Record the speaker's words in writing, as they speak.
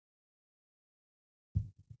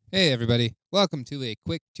Hey everybody, welcome to a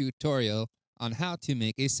quick tutorial on how to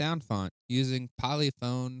make a sound font using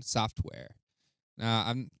Polyphone software. Now,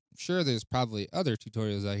 I'm sure there's probably other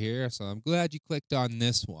tutorials out here, so I'm glad you clicked on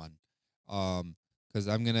this one. Because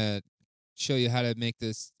I'm going to show you how to make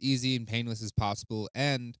this easy and painless as possible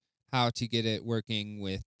and how to get it working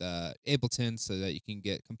with Ableton so that you can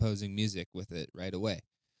get composing music with it right away.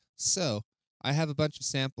 So, I have a bunch of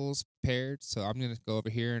samples prepared, so I'm going to go over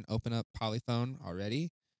here and open up Polyphone already.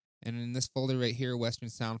 And in this folder right here,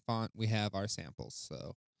 Western Sound Font, we have our samples.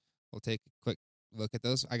 So we'll take a quick look at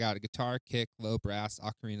those. I got a guitar, kick, low brass,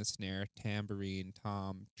 ocarina, snare, tambourine,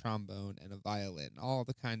 tom, trombone, and a violin. All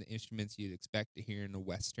the kind of instruments you'd expect to hear in a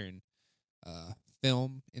Western uh,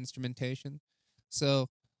 film instrumentation. So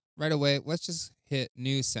right away, let's just hit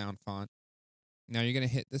New Sound Font. Now you're going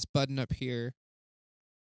to hit this button up here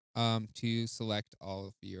to select all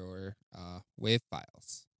of your wave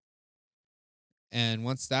files. And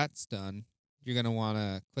once that's done, you're going to want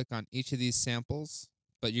to click on each of these samples,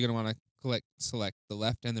 but you're going to want to select the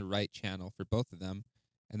left and the right channel for both of them.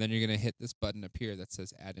 And then you're going to hit this button up here that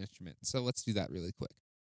says Add Instrument. So let's do that really quick.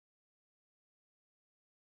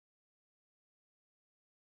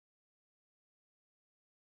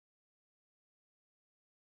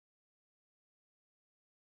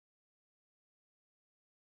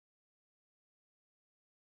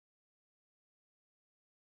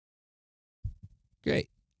 Great.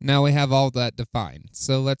 Now we have all that defined.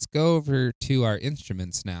 So let's go over to our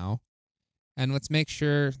instruments now. And let's make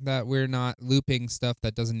sure that we're not looping stuff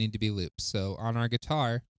that doesn't need to be looped. So on our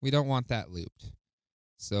guitar, we don't want that looped.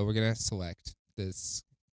 So we're going to select this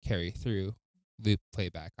carry through loop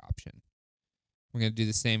playback option. We're going to do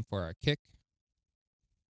the same for our kick.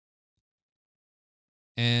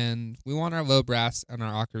 And we want our low brass and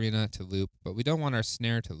our ocarina to loop, but we don't want our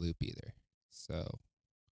snare to loop either. So,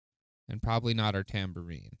 and probably not our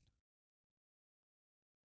tambourine.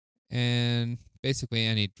 And basically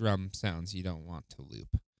any drum sounds you don't want to loop.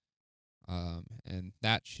 And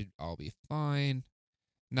that should all be fine.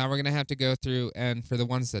 Now we're going to have to go through, and for the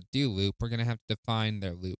ones that do loop, we're going to have to define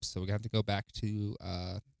their loops. So we're going to have to go back to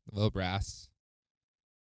low brass,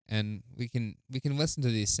 and we can listen to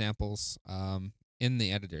these samples in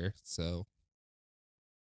the editor. So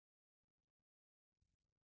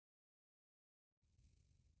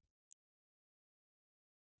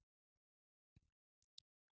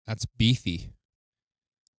that's beefy.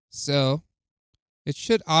 So it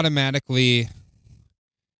should automatically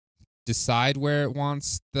decide where it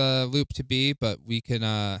wants the loop to be, but we could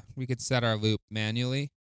set our loop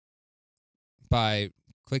manually by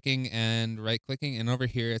clicking and right clicking, and over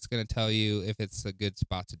here it's going to tell you if it's a good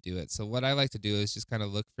spot to do it. So what I like to do is just kind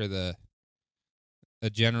of look for a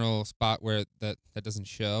general spot where that doesn't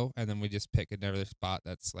show, and then we just pick another spot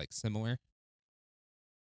that's like similar.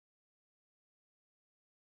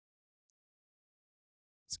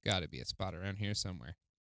 It's got to be a spot around here somewhere.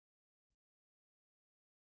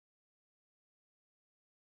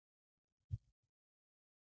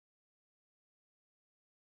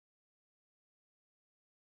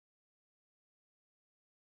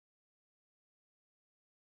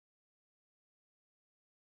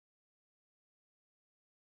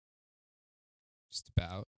 Just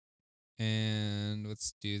about. And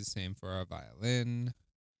let's do the same for our violin.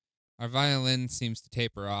 Our violin seems to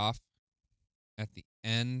taper off at the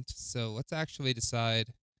end, so let's actually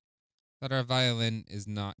decide that our violin is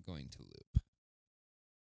not going to loop.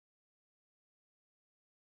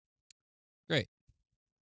 Great.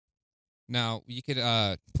 Now you could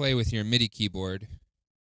play with your MIDI keyboard.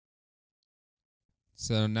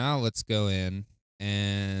 So now let's go in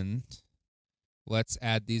and let's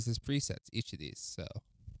add these as presets, each of these. So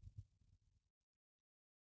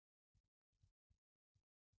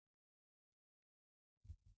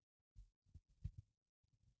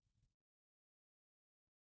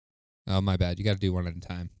oh, my bad. You got to do one at a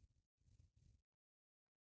time.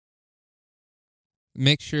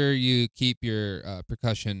 Make sure you keep your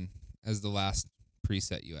percussion as the last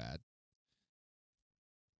preset you add,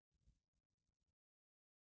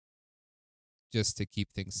 just to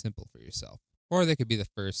keep things simple for yourself. Or they could be the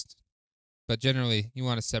first, but generally you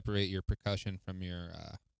want to separate your percussion from your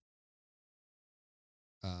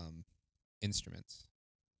instruments.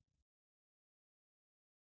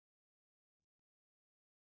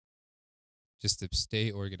 Just to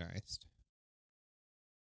stay organized.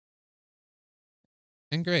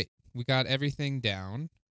 And great, we got everything down.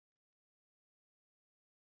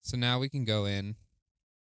 So now we can go in,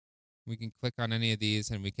 we can click on any of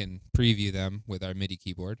these and we can preview them with our MIDI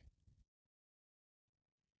keyboard.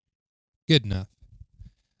 Good enough.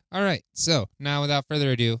 All right, so now without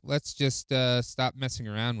further ado, let's just stop messing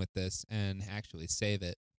around with this and actually save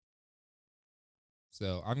it.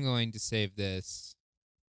 So I'm going to save this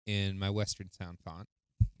in my Western Sound font.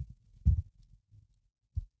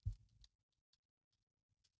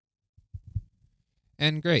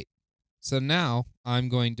 And great. So now I'm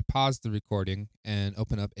going to pause the recording and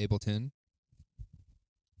open up Ableton.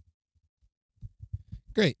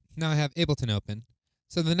 Great. Now I have Ableton open.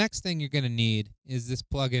 So the next thing you're going to need is this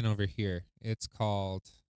plugin over here. It's called,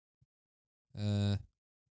 let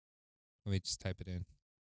me just type it in.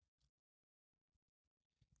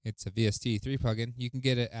 It's a VST3 plugin. You can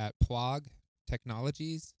get it at Plog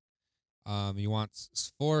Technologies. You want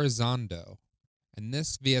Sforzando. And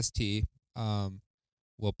this VST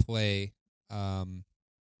will play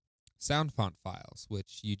sound font files,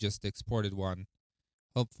 which you just exported one,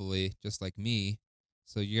 hopefully, just like me.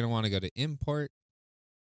 So you're going to want to go to Import,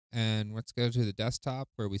 and let's go to the desktop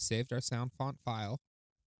where we saved our sound font file,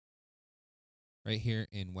 right here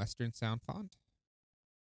in Western Sound Font.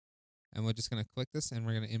 And we're just going to click this, and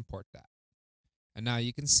we're going to import that. And now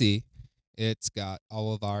you can see it's got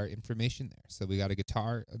all of our information there. So we got a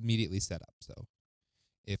guitar immediately set up. So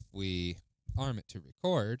if we arm it to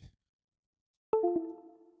record,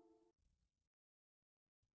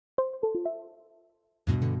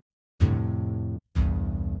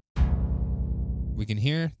 we can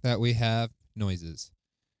hear that we have noises.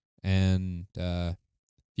 And if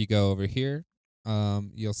you go over here,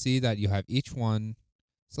 you'll see that you have each one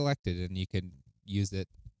selected, and you can use it,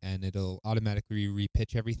 and it'll automatically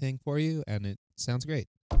repitch everything for you, and it sounds great.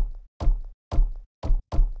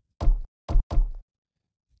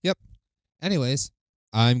 Yep. Anyways,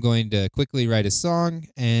 I'm going to quickly write a song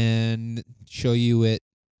and show you it,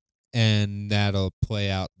 and that'll play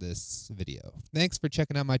out this video. Thanks for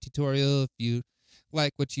checking out my tutorial. If you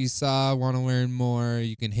like what you saw, want to learn more,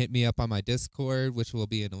 you can hit me up on my Discord, which will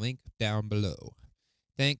be in a link down below.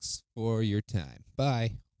 Thanks for your time.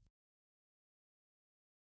 Bye.